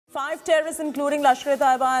5 terrorists, including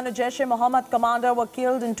Lashkar-e-Taiba and a Jaish-e-Mohammed commander, were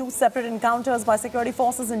killed in 2 separate encounters by security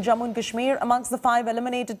forces in Jammu and Kashmir. Amongst the 5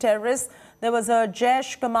 eliminated terrorists, there was a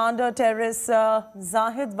Jaish commander terrorist,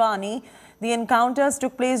 Zahid Wani. The encounters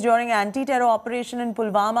took place during an anti-terror operation in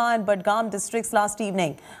Pulwama and Budgam districts last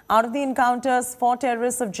evening. Out of the encounters, 4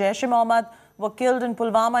 terrorists of Jaish-e-Mohammed were killed in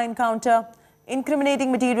Pulwama encounter.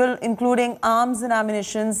 Incriminating material, including arms and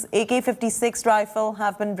ammunitions, AK-56 rifle,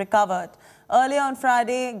 have been recovered. Earlier on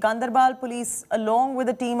Friday, Gandarbal police, along with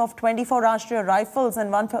a team of 24 Rashtriya Rifles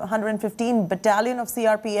and 115 battalion of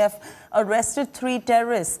CRPF, arrested 3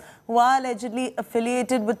 terrorists who are allegedly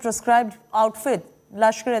affiliated with proscribed outfit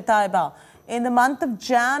Lashkar-e-Taiba. In the month of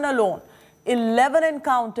Jan alone, 11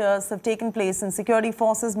 encounters have taken place and security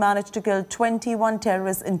forces managed to kill 21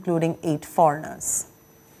 terrorists, including 8 foreigners.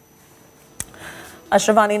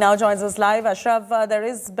 Zahid Wani now joins us live. Ashraf, there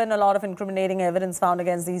has been a lot of incriminating evidence found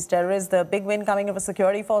against these terrorists. The big win coming over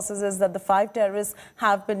security forces is that the 5 terrorists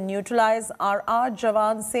have been neutralized. Are our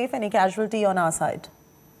Jawans safe? Any casualty on our side?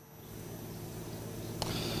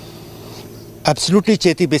 Absolutely,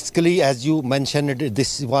 Cheti. Basically, as you mentioned,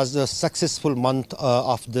 this was a successful month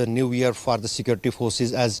of the new year for the security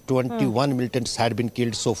forces, as 21 militants had been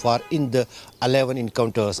killed so far in the 11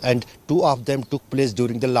 encounters, and 2 of them took place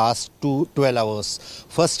during the last 12 hours.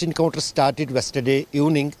 First encounter started yesterday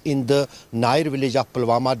evening in the Nair village of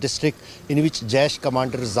Pulwama district, in which Jaish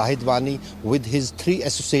commander Zahid Wani with his 3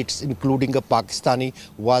 associates, including a Pakistani,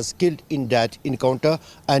 was killed in that encounter,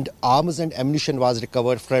 and arms and ammunition was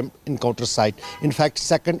recovered from encounter site. In fact,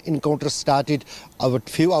 second encounter started a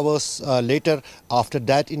few hours later after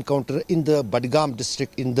that encounter in the Budgam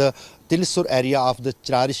district, in the Tilsur area of the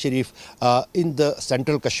Chari Sharif in the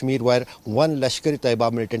central Kashmir, where 1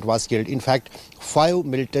 Lashkar-e-Taiba militant was killed. In fact, 5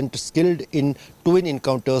 militants killed in twin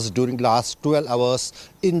encounters during last 12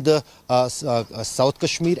 hours in the South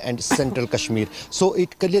Kashmir and Central Kashmir. So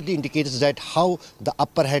it clearly indicates that how the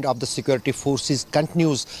upper hand of the security forces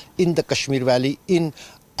continues in the Kashmir Valley in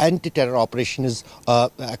anti-terror operations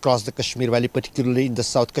across the Kashmir Valley, particularly in the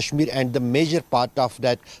South Kashmir, and the major part of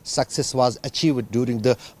that success was achieved during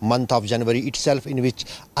the month of January itself, in which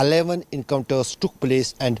 11 encounters took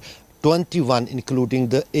place and 21, including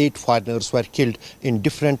the 8 foreigners, were killed in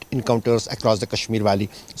different encounters across the Kashmir Valley.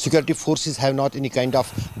 Security forces have not any kind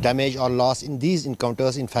of damage or loss in these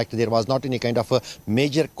encounters. In fact, there was not any kind of a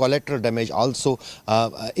major collateral damage also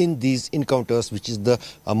in these encounters, which is the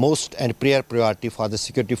most and priority for the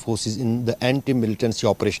security forces in the anti-militancy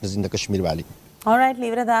operations in the Kashmir Valley. All right,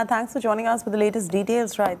 leave it at that. Thanks for joining us with the latest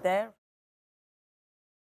details right there.